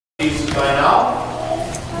Jesus by now.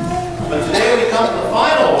 But today we come to the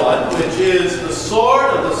final one, which is the sword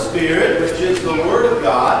of the Spirit, which is the Word of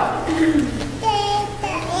God.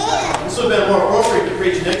 This would have been more appropriate to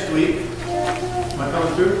preach next week. Am I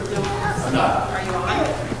coming through? I'm not. Are you on?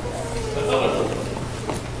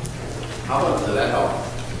 How much did that help?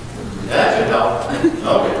 That should help.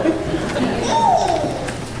 Okay.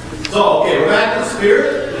 So, we're back to the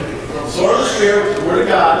Spirit. The sword of the Spirit, which is the Word of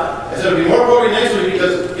God. I said it'll be more appropriate next week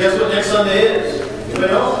because guess what next Sunday is?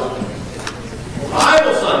 Anybody know?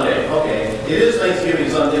 Bible Sunday. Okay. It is Thanksgiving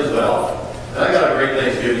Sunday as well. And I got a great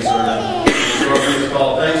Thanksgiving sermon. It's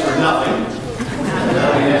called Thanks for Nothing. And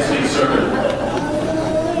that'll be next week's sermon.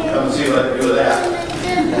 Come and see what I can do with that.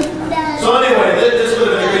 So anyway, this would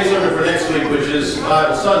have been a great sermon for next week, which is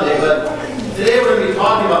Bible Sunday. But today we're going to be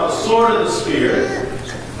talking about the sword of the Spirit,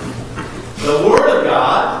 the Word of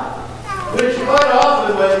God, which quite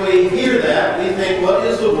often when we hear that, we think, what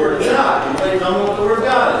is the Word of God? Anybody tell me what the Word of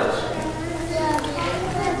God is?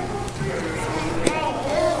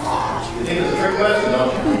 You think it's a trick question,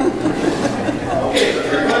 don't you? Okay, it's a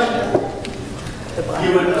trick question.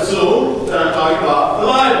 You would assume that I'm talking about the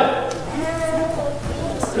Bible.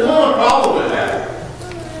 There's no problem with that.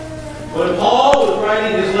 When Paul was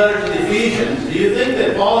writing his letter to the Ephesians, do you think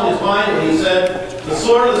that Paul in his mind, when he said, the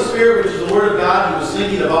sword of the Spirit, which is the Word of God, he was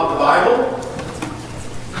thinking about the Bible?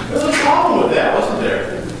 There was a problem with that, wasn't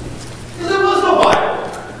there? Because there was no Bible.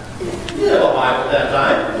 You didn't have a Bible at that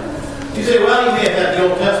time. You say, well, you may have had the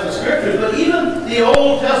Old Testament Scriptures, but even the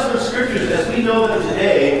Old Testament Scriptures, as we know them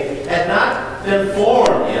today, had not been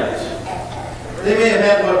formed yet. They may have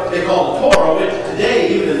had what they call the Torah, which today,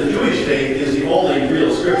 even in the Jewish faith, is the only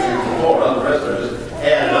real Scripture, the Torah. The rest are just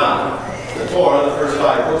added on. The Torah, the first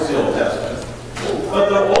 5 books of the Old Testament. But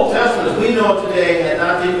the Old Testament, as we know it today, had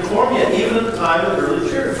not been formed yet, even at the time of the early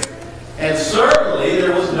church. And certainly,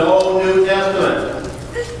 there was no New Testament.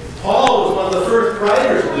 Paul was one of the first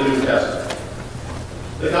writers of the New Testament.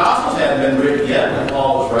 The Gospels hadn't been written yet when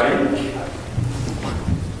Paul was writing.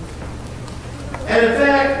 And in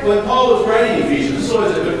fact, when Paul was writing Ephesians, this is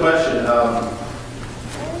always a good question.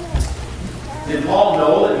 Did Paul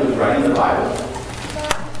know that he was writing the Bible?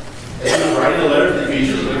 He was writing a letter to the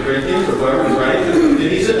Ephesians or the Corinthians or whoever he was writing to.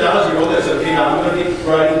 Did he sit down as he wrote that and say, okay, now I'm going to be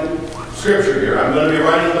writing Scripture here. I'm going to be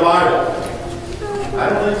writing the Bible. I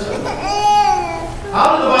don't think so.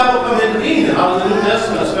 How did the Bible come into being? And how did the New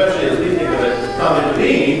Testament, especially as we think of it, come into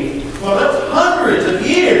being? Well, that's hundreds of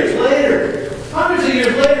years later. Hundreds of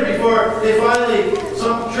years later before they finally,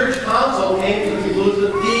 some church council came to the conclusion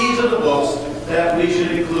that these are the books that we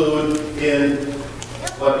should include in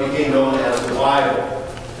what became known as the Bible.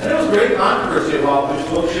 And there was great controversy about which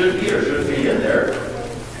book should be or shouldn't be in there.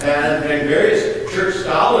 And various church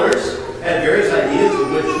scholars had various ideas of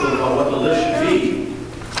what the list should be.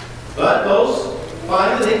 But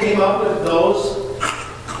finally they came up with those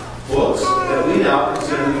books that we now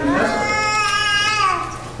consider the New Testament.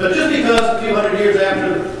 But just because a few hundred years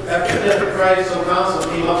after the death of Christ, some council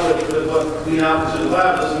came up with what we now consider the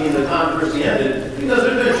Bible, doesn't mean the controversy ended, because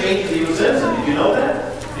there's been changes even since then. Did you know that?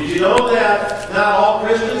 Did you know that not all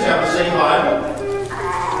Christians have the same Bible?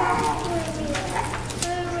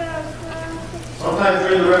 Sometime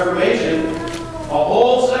during the Reformation, a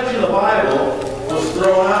whole section of the Bible was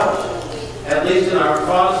thrown out, at least in our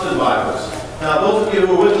Protestant Bibles. Now, those of you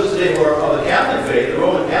who are with us today who are of the Catholic faith, the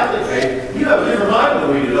Roman Catholic faith, you have a different Bible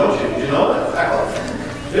than we do, don't you? Did you know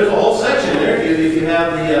that? There's a whole section there. If you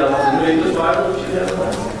have the New English Bible, which you have the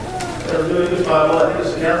Bible. The New English Bible, I think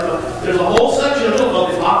it's the Catholic. There's a whole section of it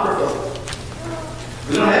called the Apocrypha.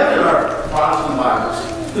 We don't have it in our Protestant Bibles.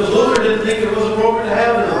 Because Luther didn't think it was appropriate to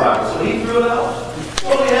have it in the Bible, so he threw it out.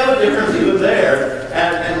 Well, we have a difference even there.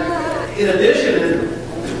 And in addition, in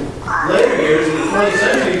later years, in the 20th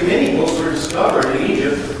century, many books were discovered in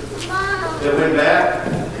Egypt that went back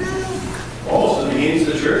almost to the beginnings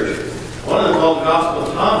of the church. One of them called the Gospel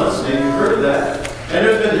of Thomas, maybe you've heard of that. And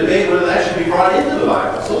there's been debate whether that should be brought into the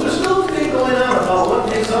Bible. So there's still debate going on about what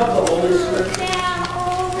makes up the Holy Scripture.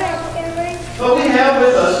 But we have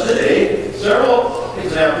with us today several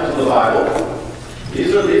examples of the Bible.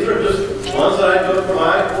 These are just ones that I took from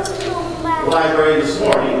my library this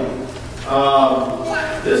morning.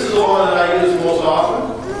 This is the one that I use most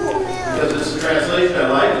often because it's a translation I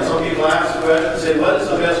like. And some people ask the question and say, what is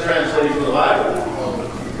the best translation of the Bible?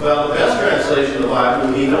 Well, the best translation of the Bible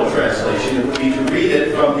would be no translation. It would be to read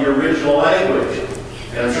it from the original language.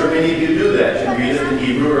 And I'm sure many of you do that. You read it in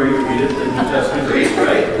Hebrew or you read it in New Testament Greek,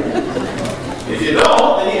 right? If you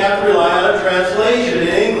don't, then you have to rely on a translation in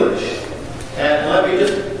English. And let me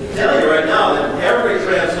just tell you right now that every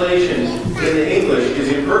translation in the English is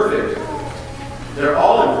imperfect. They're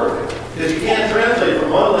all imperfect. Because you can't translate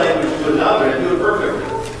from one language to another and do it perfectly.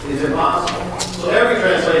 It's impossible. So every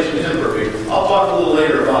translation is imperfect. I'll talk a little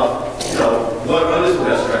later about, what is the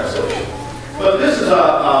best translation. But this is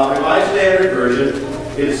a Revised Standard Version.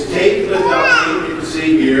 It's taped with Dr. You can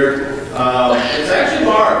see here. It's actually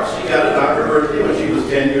Barb's. She got it on her birthday when she was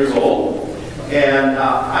 10 years old. And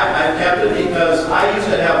I kept it because I used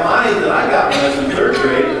to have mine that I got when I was in 3rd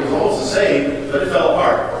grade. It was almost the same, but it fell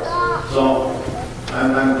apart. So,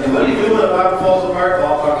 and what do you do when a Bible falls apart?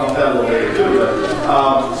 Well, I'll talk about that a little later too. But,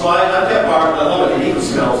 so I kept Barb's. I love it. It even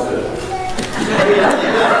smells good. It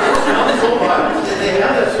smells so much. They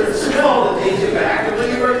have that certain smell that takes you back to when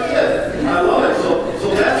you were a kid. I love it.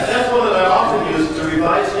 So that's one that I often use to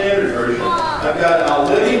Revised Standard Version. I've got a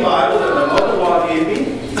living Bible that my mother-in-law gave me,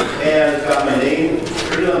 and it's got my name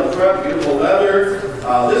printed on the front, beautiful leather.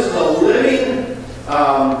 This is a living,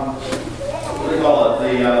 what do you call it?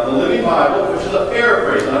 The Living Bible, which is a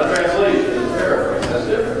paraphrase, not a translation. It's a paraphrase. That's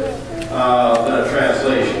different than a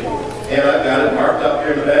translation. And I've got it marked up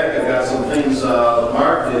here in the back. I've got some things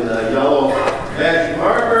marked in yellow magic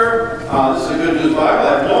marker. This is a Good News Bible.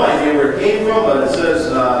 I have no idea where it came from, but it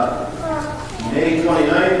says May 29,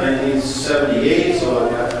 1978, so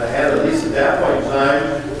I had at least at that point in time.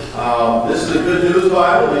 This is a Good News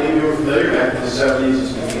Bible. Many of you are familiar. Back in the 70s,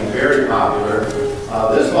 this became very popular.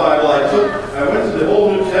 This Bible, I went to the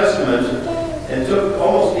whole New Testament and took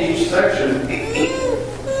almost each section.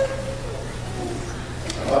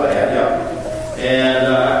 And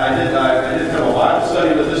I did have a Bible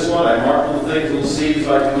study with this one. I marked little things, little C's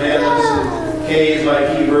by commandments, and K's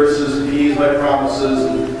by key verses, and P's by promises,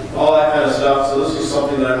 and all that kind of stuff. So this was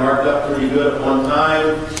something that I marked up pretty good at one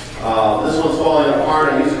time. This one's falling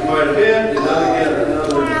apart. I used it quite a bit.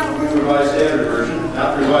 Another new Revised Standard Version.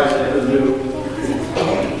 Not the Revised Standard, new.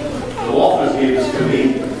 The Walters gave this to me.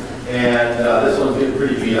 And this one's getting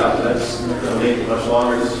pretty beat up. That's not going to make it much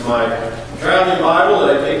longer. This is my traveling Bible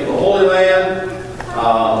that I take to the Holy Land.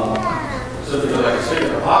 Something that I can stick in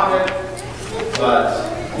my pocket. But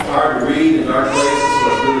it's hard to read in dark places, so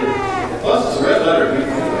it's really... Plus, it's a red letter.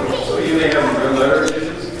 So you may have red letter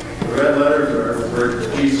editions. The red letters are where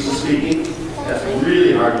Jesus is speaking. That's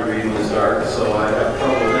really hard to read when it's dark, so I have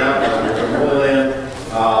trouble with that when I'm from the Holy Land.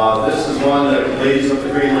 This is one that the ladies up the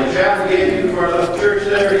Green Lake Chapel gave you for the church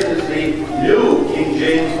there. It is the new King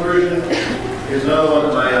James Version. Here's another one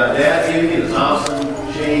that my dad gave me, the Thompson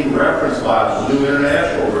Chain Reference Bible, the New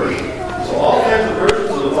International Version. So all kinds of versions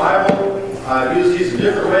of the Bible. I've used these in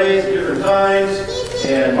different ways, different times,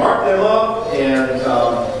 and marked them up. And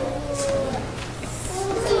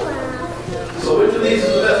so which of these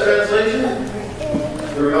is the best translation?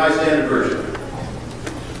 The Revised Standard Version.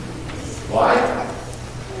 Why?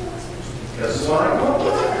 Because it's what I grew up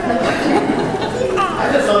with. I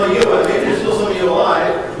bet some of you, maybe there's still some of you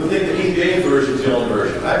alive, who think the King James Version is the only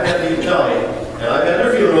version. I've had people tell me, and I've had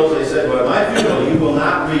their funerals, they said, well, at my funeral, you will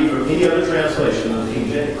not read from any other translation than the King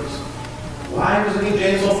James. Why was the King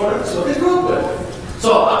James so important? That's what they grew up with.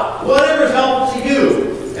 So, whatever's helpful to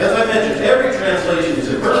you. As I mentioned, every translation is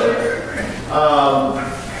imperfect.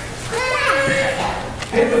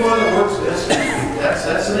 Pick the one that works best.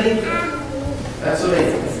 That's the main thing. That's the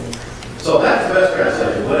main thing. So that's the best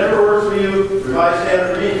translation. Whatever works for you, Revised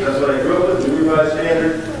Standard for me, that's what I grew up with, New Revised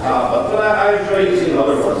Standard. But I enjoy using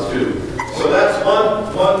other ones too. So that's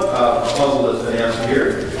one puzzle that's been answered here.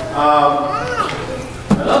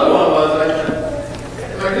 Another one was,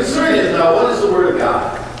 my concern is now, what is the Word of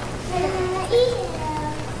God?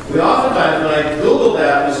 We oftentimes, when I Googled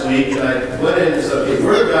that this week, and I went in and said, okay,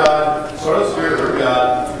 Word of God, Sword of the Spirit, Word of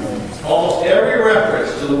God, almost every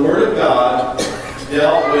reference to the Word of God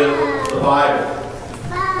dealt with the Bible.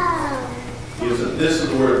 He said, this is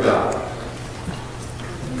the Word of God.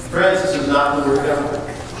 Friends, this is not the Word of God.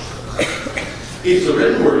 It's the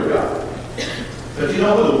written Word of God. But do you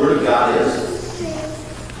know who the Word of God is?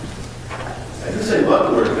 I didn't say what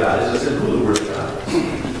the Word of God is, I said who the Word of God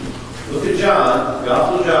is. Look at John,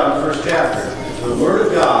 Gospel of John, the first chapter. The Word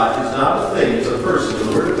of God is not a thing, it's a person.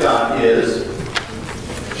 The Word of God is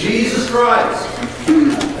Jesus Christ.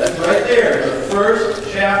 That's right there, the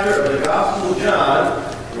first chapter of the Gospel of John,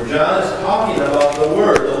 where John is talking about the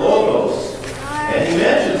Word, the Logos. And he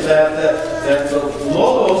mentions that the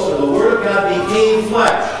Logos, or the Word of God, became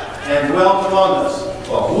flesh and dwelt among us.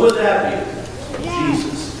 Well, who would that be?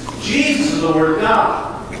 Jesus. Jesus is the Word of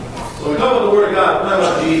God. So when we talk about the Word of God, we're talking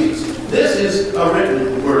about Jesus. This is a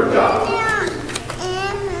written Word of God.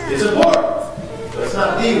 It's important, but it's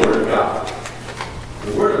not the Word of God.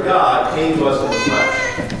 The Word of God came to us in the flesh.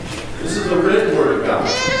 This is the written Word of God.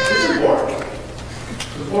 It's important.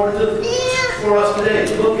 It's important for us today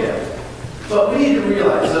to look at it. But we need to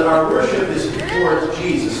realize that our worship is towards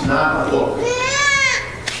Jesus, not a book.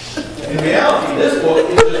 In reality, this book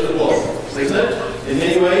is just a book, isn't it? In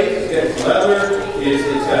many ways, it's got leather, it's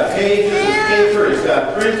got pages, it's paper, it's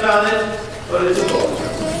got print on it, but it's a book.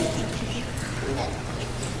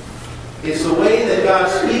 It's the way that God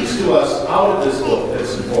speaks to us out of this book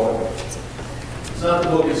that's important. It's not the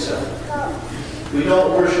book itself. We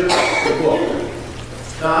don't worship the book.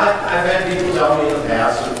 Now, I've had people tell me in the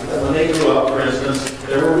past that when they grew up, for instance,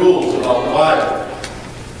 there were rules about the Bible.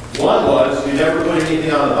 One was you never put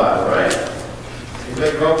anything on the Bible, right? You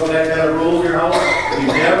grew up with that kind of rule in your house? You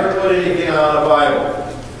never put anything on a Bible.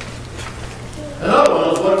 Another one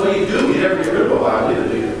was what do? You never get rid of a Bible either,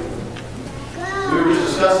 do you? We were just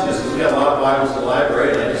discussing this because we got a lot of Bibles in the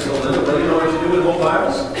library, and I just told Linda, well, you know what you do with old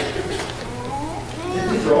Bibles?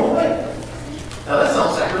 We throw them away. Now that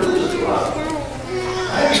sounds sacrilegious to us.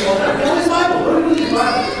 I have to go down. Get this Bible. What do we do with these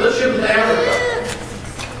Bibles? Let's ship them to Africa.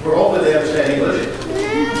 We're hoping they understand English.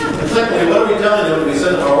 And secondly, what are we telling them when we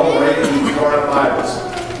send them our old raggedy, torn up Bibles?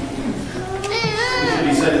 We should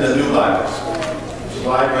be sending them new Bibles. Which is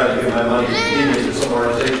why I try to give my money to Indians or some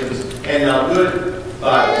organizations and now good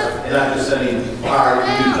Bibles, and not just sending hard,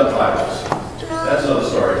 used up Bibles. That's another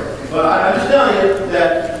story. But I'm just telling you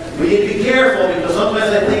that we need to be careful because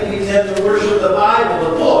sometimes I think we tend to worship the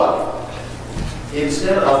Bible, the book,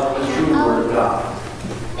 instead of the true Word of God.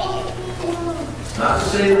 Not to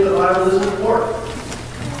say that the Bible isn't important.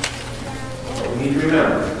 But we need to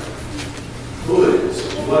remember who it is,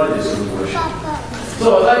 what it is we worship. So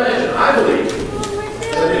as I mentioned, I believe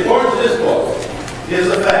that the importance of this book is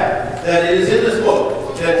the fact that it is in this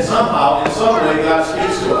book that somehow, in some way, God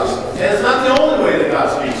speaks to us. And it's not the only way that God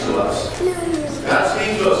speaks to us. God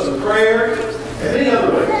speaks to us in prayer and many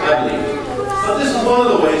other ways, I believe. But this is one of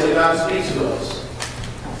the ways that God speaks to us.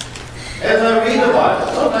 As I read the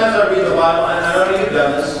Bible, sometimes I read the Bible, and I know you've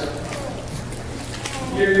done this.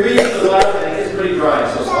 You're reading the Bible, and it gets pretty dry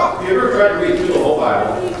and so soft. If you ever tried to read through the whole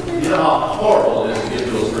Bible, you know how horrible it is to get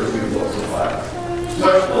through those first few books of the Bible.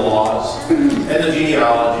 Especially the laws, and the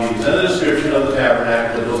genealogies, and the description of the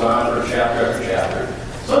tabernacle that goes on for chapter after chapter.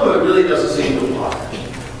 Some of it really doesn't seem to apply.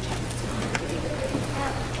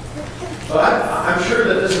 But I'm sure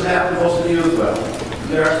that this has happened to most of you as well.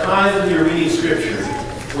 There are times when you're reading Scripture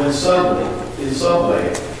when suddenly, in some way,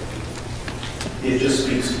 it just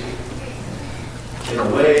speaks to you in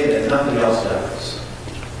a way that nothing else does.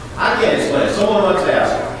 I can't explain it. Someone once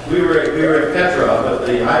asked, we were at Petra at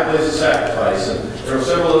the High Place of Sacrifice, and there were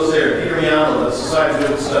several of us there. Peter Miano, the Society of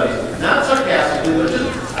Biblical Studies, not sarcastically, but just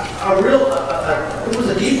it was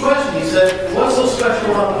a deep question. He said, what's so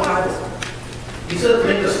special about the Bible? He said, it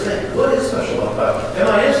made us think, what is special about the Bible? And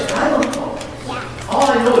I answered, I don't know. All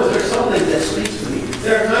I know is there's something that speaks to me.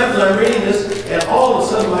 There are times when I'm reading this, and all of a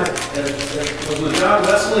sudden, with John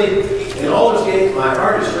Wesley and Aldersgate, my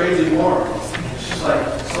heart is strangely warm. It's just like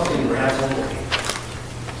something grabs hold of me.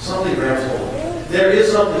 Something grabs hold of me. There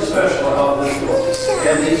is something special about this book.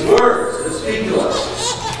 And these words that speak to us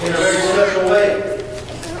in a very special way.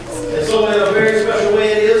 And so in a very special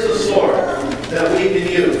way, it is a sword that we can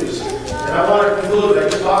use. And I want to conclude by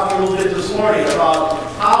just talking a little bit this morning about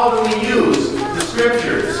how do we use the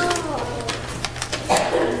Scriptures.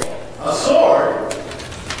 A sword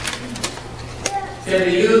can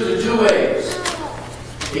be used in two ways.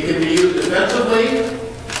 It can be used defensively,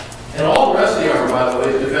 and all the rest of the armor, by the way,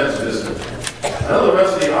 is defensive, isn't it? I know the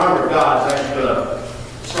rest of the armor of God is actually going to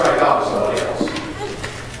strike out somebody else.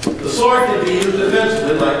 The sword can be used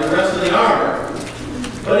defensively, like the rest of the armor,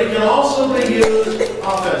 but it can also be used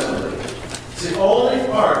offensively. It's the only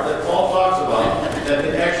part that Paul talks about that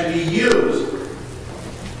can actually be used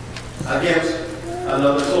against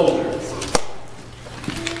another soldier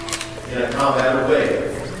in a combative way.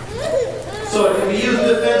 So it can be used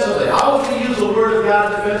defensively. How would we use the Word of God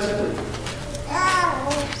defensively?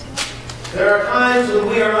 There are times when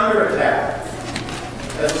we are under attack,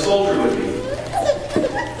 as a soldier would be.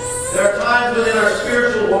 There are times when in our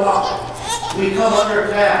spiritual walk, we come under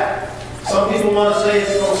attack. Some people want to say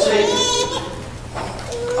it's from Satan.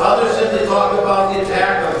 Others simply talk about the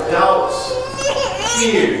attack of doubts,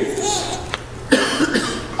 fears,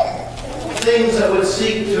 things that would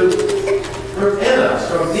seek to prevent us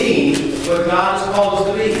from being what God has called us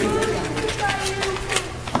to be.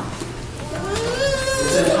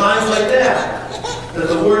 It's in times like that that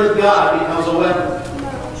the Word of God becomes a weapon.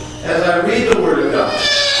 As I read the Word of God,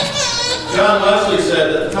 John Wesley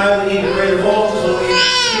said that the time we need to pray the most is when we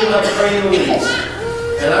feel like praying the least.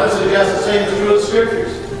 And I would suggest the same is true of the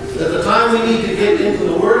Scriptures. That the time we need to get into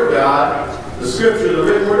the Word of God, the Scripture, the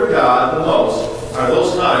written Word of God, the most, are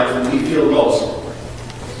those times when we feel most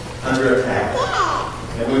under attack.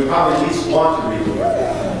 And we probably at least want to read the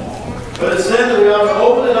Word. But it said that we ought to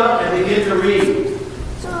open it up and begin to read.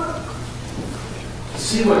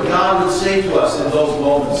 See what God would say to us in those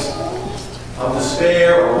moments of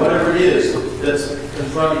despair or whatever it is that's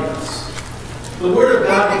confronting us. The Word of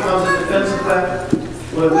God becomes a defensive weapon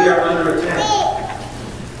when we are under attack.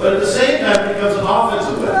 But at the same time, it becomes an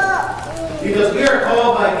offensive weapon. Because we are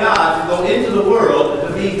called by God to go into the world and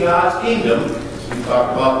to be God's kingdom. As we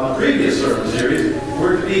talked about in the previous sermon series,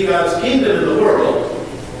 we're to be God's kingdom in the world.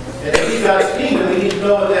 And to be God's kingdom, we need to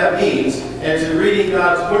know what that means. And to reading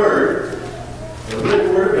God's Word, the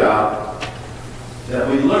written Word of God, that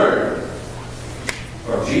we learn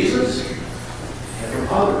from Jesus and from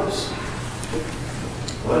others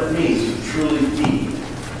what it means to truly be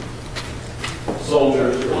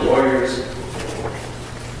soldiers or warriors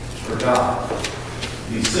for God,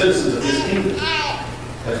 be citizens of His kingdom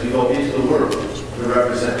as we go into the world to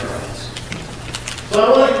represent Christ. So I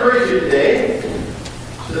want to encourage you today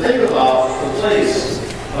to think about the place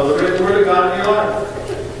of the written Word of God in your life.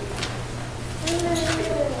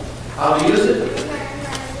 How to use it.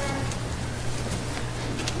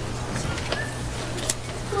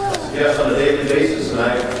 Yes, on a daily basis, and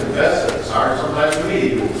I confess that it's hard sometimes for me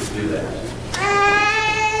to do that.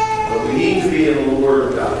 But we need to be in the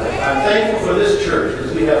Word of God. I'm thankful for this church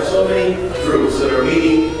because we have so many groups that are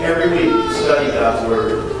meeting every week to study God's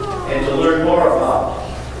Word and to learn more about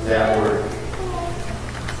that Word.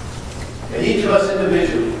 And each of us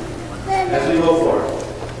individually, as we go forward,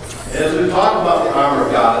 and as we talk about the armor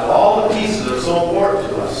of God, and all the pieces that are so important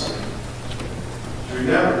to us, to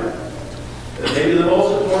remember that maybe the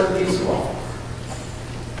most important piece of all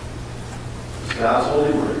is God's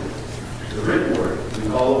holy Word, the written Word we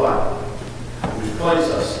call the Bible, which points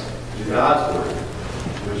us to God's Word,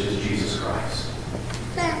 which is Jesus Christ.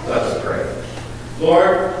 Let us pray.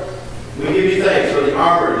 Lord, we give you thanks for the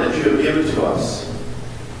armor that you have given to us.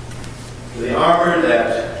 The armor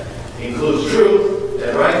that includes truth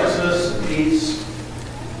and righteousness and peace,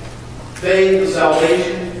 faith and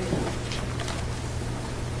salvation,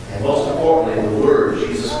 and most importantly, the Word,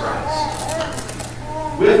 Jesus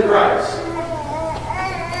Christ. With Christ,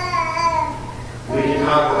 we can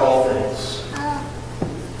conquer all things.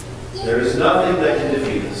 There is nothing that can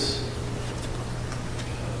defeat us.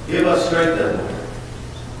 Give us strength then, Lord.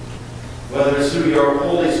 Whether it's through your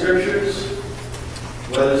holy scriptures,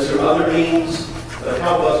 whether it's through other means, but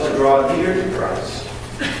help us to draw near to Christ,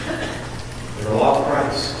 and allow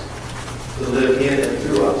Christ to live in and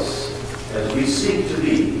through us as we seek to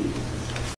be